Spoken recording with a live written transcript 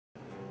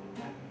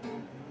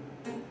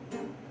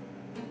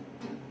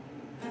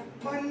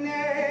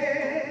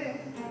Onde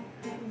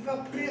va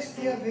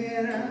presti a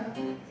vera,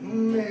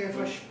 non me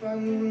fa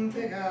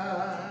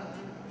spantegar,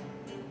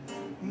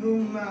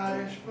 non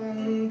mare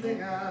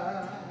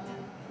spantegar.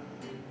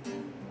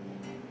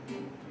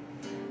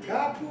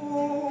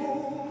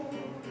 Capu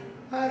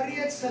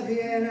arriezza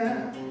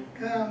viene,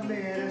 ca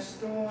me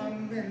resto a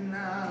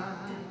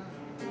menna,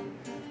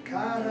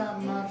 cara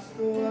mar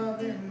sto a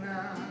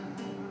venna.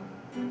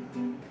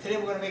 Today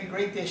we're going to make a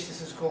great dish.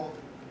 This is called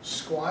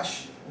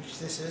squash, which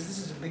this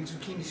is a big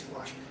zucchini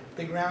squash,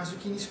 big round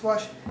zucchini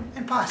squash,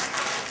 and pasta.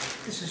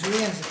 This is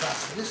rienzi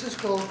pasta. This is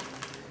called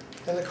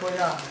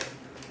delicoidale.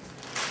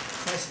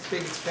 It's nice, it's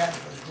big, it's fat,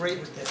 it goes great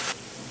with this.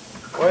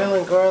 Oil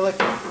and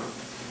garlic,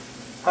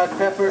 hot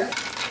pepper,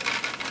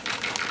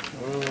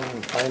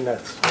 pine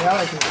nuts. Yeah, I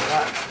like it a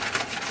lot.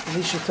 At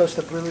least you toast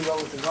up really well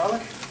with the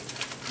garlic.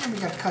 And we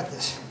got to cut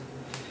this.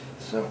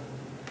 So,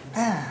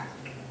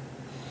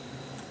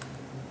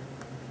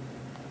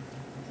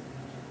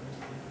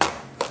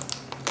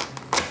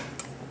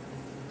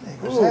 There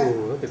goes that.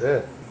 Ooh, look at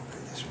that.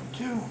 Put this one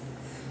too.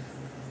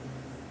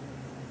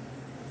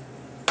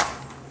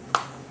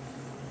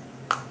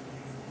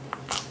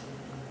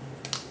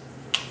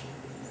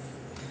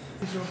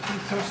 These are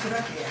pretty toasted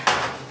up here.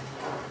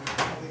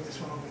 I'll leave this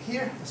one over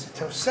here. This is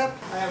toast up.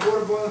 I have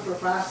water boiling for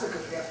pasta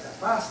because we have to have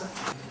pasta.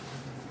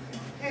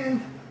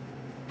 And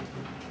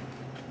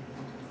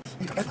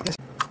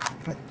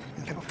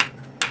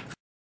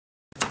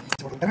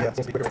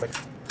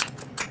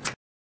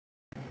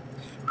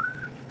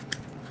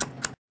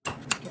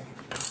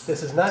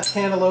this is not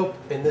cantaloupe,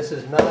 and this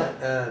is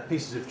not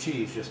pieces of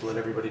cheese, just to let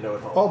everybody know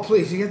at home. oh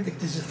please, you get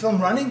is the film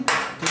running?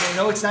 Do they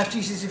know it's not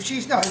pieces of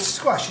cheese? No, it's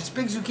squash. It's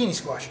big zucchini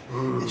squash.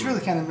 It's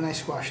really kind of a nice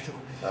squash too.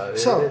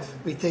 So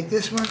we take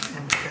this one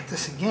and we cut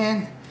this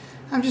again.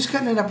 I'm just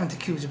cutting it up into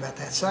cubes about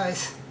that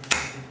size.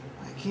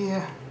 Like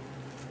here,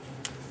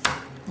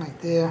 like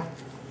there,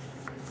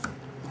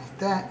 like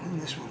that,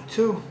 and this one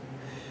too.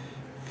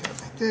 Cut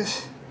it like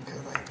this, cut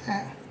it like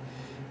that,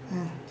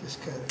 and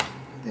just cut it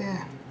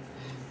there,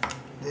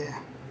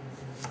 there,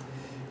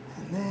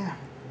 and there.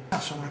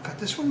 So I'm going to cut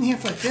this one in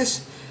half like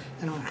this,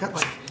 and I'm going to cut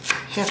like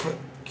half a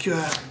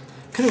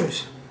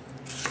canoes.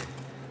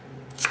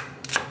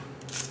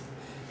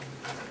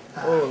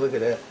 Oh, look at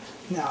that.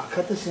 Now I'll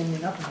cut this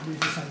onion up and use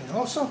this onion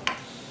also.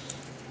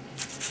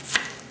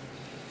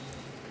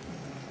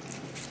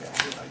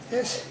 Like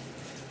this.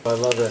 I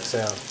love that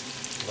sound.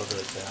 Love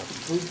that sound.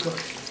 Food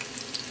cooked.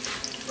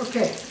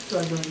 Okay, so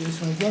I'm going to do this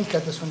one again,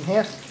 cut this one in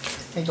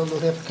half, make a little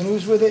half of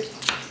canoes with it.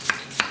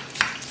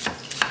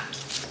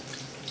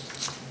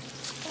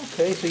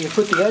 Okay, so you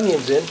put the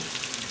onions in.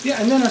 Yeah,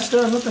 and then I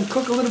start and let them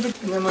cook a little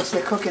bit, and then once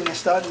they're cooking, they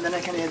start, and then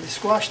I can add the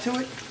squash to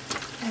it,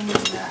 and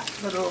then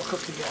let it all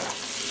cook together.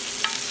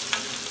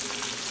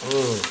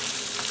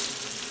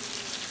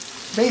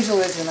 Basil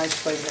is a nice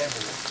flavor to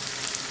everything,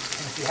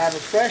 and if you have it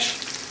fresh,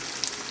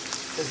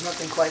 there's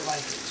nothing quite like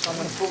it. So I'm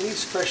going to pull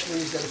these fresh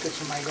leaves that I picked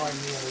from my garden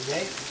the other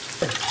day.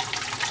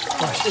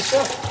 Wash this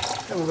up,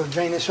 then we're going to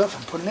drain this off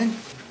and put it in.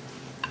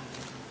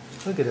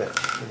 Look at that.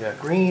 We got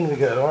green, we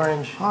got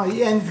orange. Oh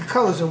yeah, and the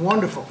colors are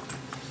wonderful.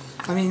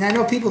 I mean, I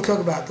know people talk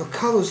about the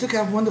colors. Look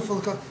how wonderful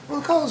the colors. Well,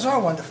 the colors are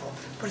wonderful,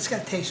 but it's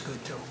got to taste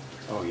good too.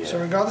 Oh yeah. So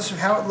regardless of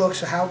how it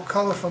looks or how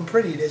colorful and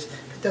pretty it is,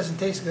 if it doesn't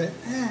taste good,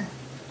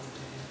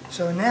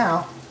 So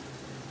now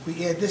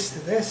we add this to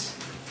this.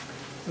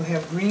 We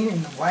have green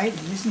and the white,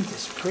 and isn't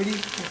this pretty?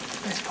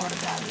 The best part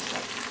about it is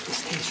that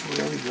this tastes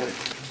really good.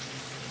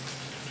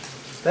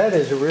 That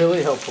is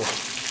really helpful.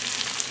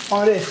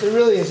 Oh, it is. It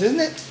really is, isn't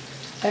it?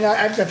 And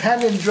I've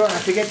had it in the drawer, and I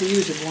forget to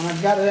use it, but when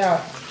I've got it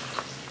out.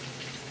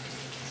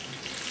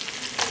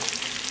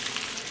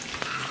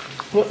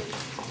 Look.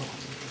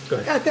 Go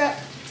ahead. Got that?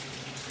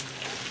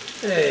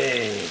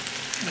 Hey.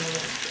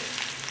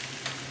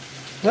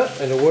 Look,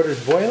 and the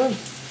water's boiling?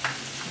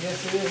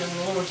 Yes, it is. And a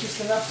little, just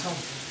enough. So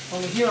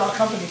when we hear our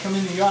company come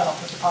in the yard, I'll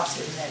put the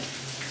pasta in there.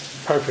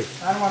 Perfect.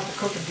 I don't want it to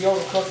cook and be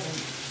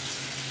overcooked.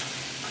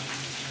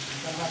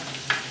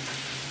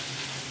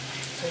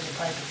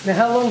 Now,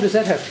 how long does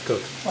that have to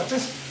cook? What,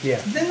 this?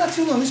 Yeah. Then not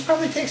too long. This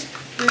probably takes,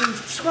 the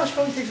squash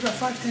probably takes about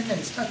 5-10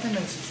 minutes. About 10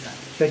 minutes it's done.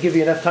 Does that give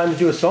you enough time to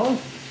do a song?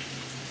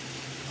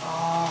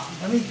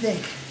 Let me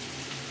think.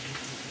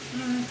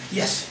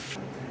 Yes.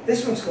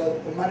 This one's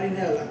called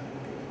Marinella.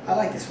 I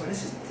like this one.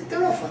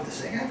 They're all fun to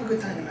sing. I have a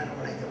good time no matter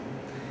what I do.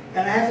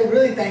 And I have to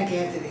really thank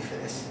Anthony for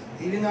this.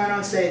 Even though I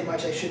don't say it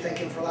much, I should thank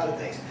him for a lot of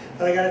things.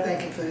 But I got to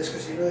thank him for this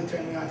because he really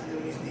turned me on to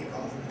doing these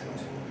Neapolitan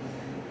tunes.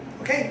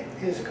 Okay,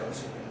 here's it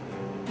goes.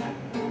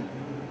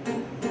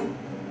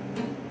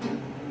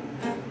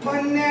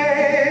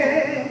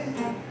 Onde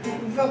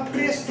va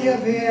presti a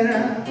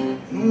vera,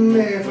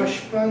 me fa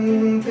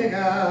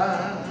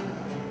spantegar,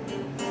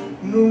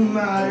 non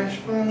mare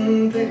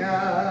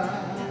spantegar.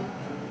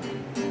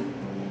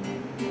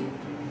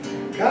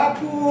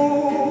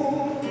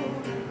 Capu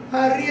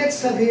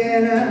arriezza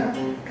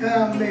viene,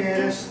 ca me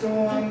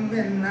resto a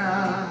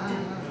menna,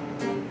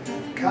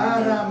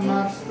 cara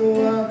mar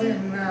sto a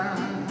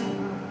venna.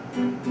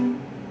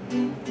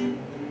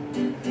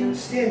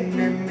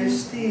 Stienne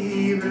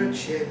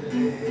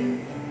celle,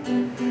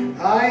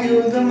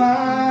 aiutami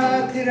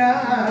a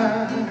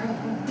tirare,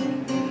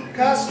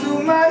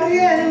 castu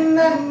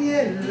Marianna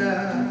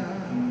Agnella,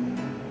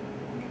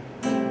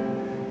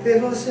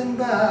 devo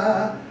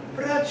sembrare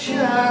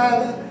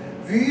bracciata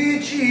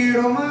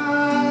vicino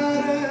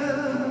mare,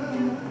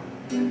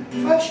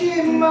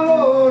 facciamo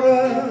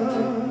amore,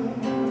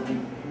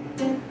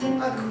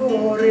 a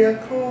cuore,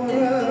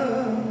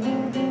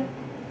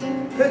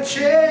 per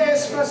ce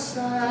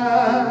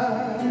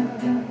spassare,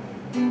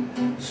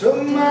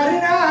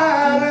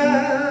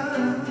 sommarinare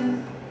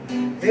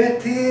e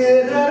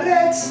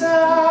tirarezza,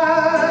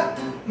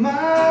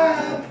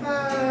 ma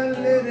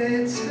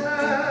pallerezza,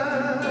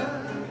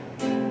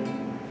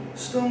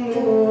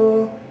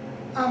 sto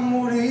a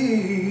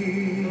morire.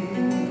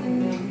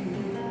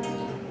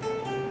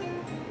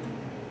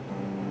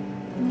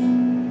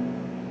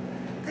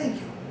 Thank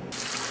you.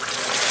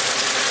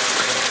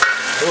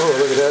 Oh,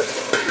 look at that.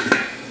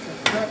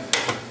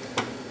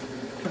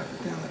 Drop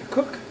it down, let it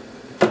cook.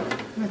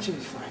 That should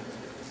be fine.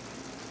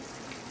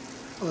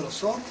 A little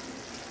salt.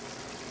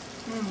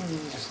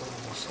 Just a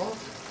little more salt.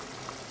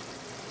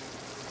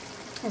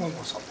 A little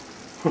more salt.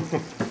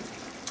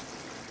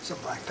 Some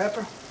black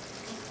pepper.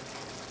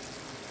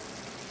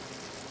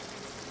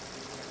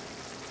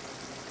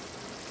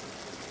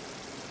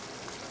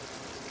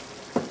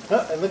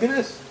 Oh, and look at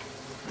this.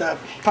 The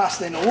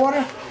pasta in the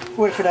water.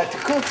 Wait for that to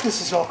cook. This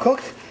is all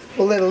cooked.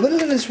 We'll let a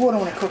little of this water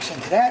when it cooks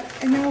into that,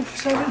 and then we'll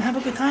serve it and have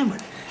a good time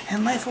with it.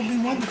 And life will be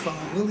wonderful,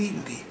 and we'll eat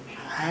and be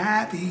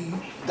happy.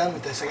 Done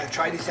with this. I gotta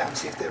try these out and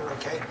see if they're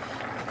okay.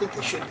 I think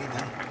they should be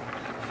done.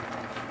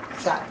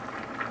 What's that?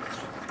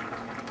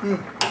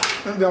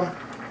 I'm done.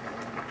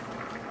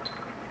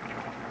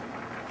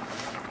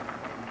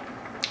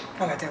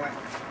 Okay, take away.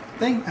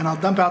 Thing, and I'll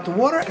dump out the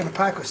water in the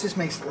pot because this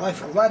makes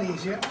life a lot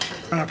easier.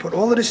 I'm gonna put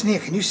all of this in here.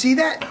 Can you see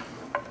that?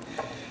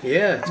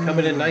 Yeah, it's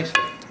coming in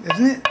nicely.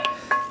 Isn't it?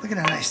 Look at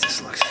how nice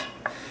this looks.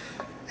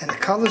 And the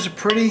colors are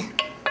pretty.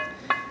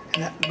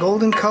 And that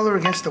golden color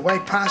against the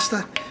white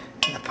pasta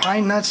and the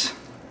pine nuts.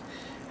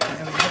 And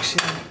then we mix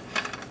it in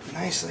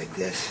nice like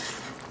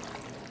this.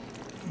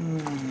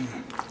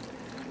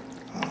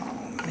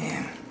 Oh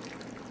man.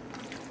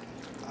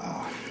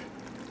 Oh.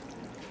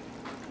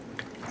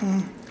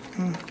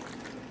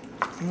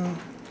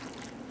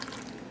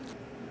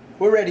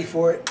 We're ready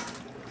for it.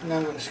 And now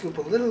I'm going to scoop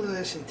a little of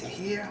this into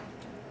here.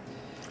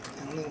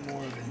 And a little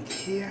more of it into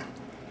here.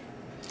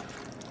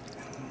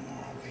 And a little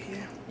more over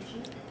here.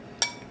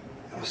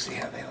 And we'll see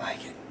how they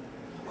like it.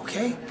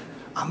 Okay?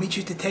 I'll meet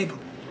you at the table.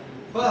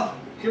 Well,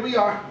 here we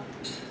are.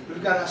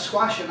 We've got our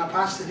squash and our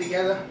pasta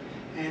together.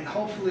 And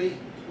hopefully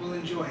we'll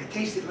enjoy it.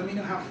 Taste it. Let me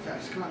know how it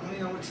feels. Come on, let me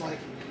know what it's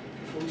like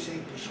before we say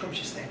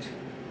scrumptious things.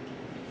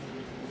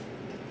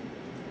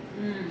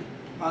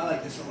 I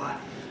like this a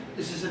lot.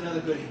 This is another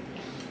goodie.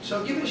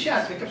 So give it a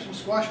shot. Pick up some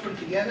squash, put it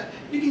together.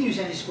 You can use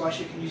any squash.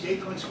 You can use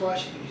acorn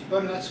squash. You can use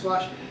butternut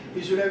squash.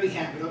 Use whatever you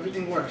can, but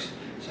everything works.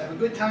 So have a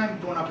good time.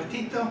 Buon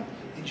appetito.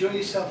 Enjoy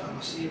yourself, and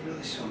I'll see you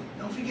really soon.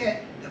 Don't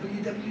forget,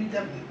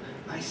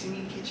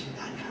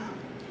 www.mysingingkitchen.com.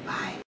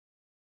 Bye.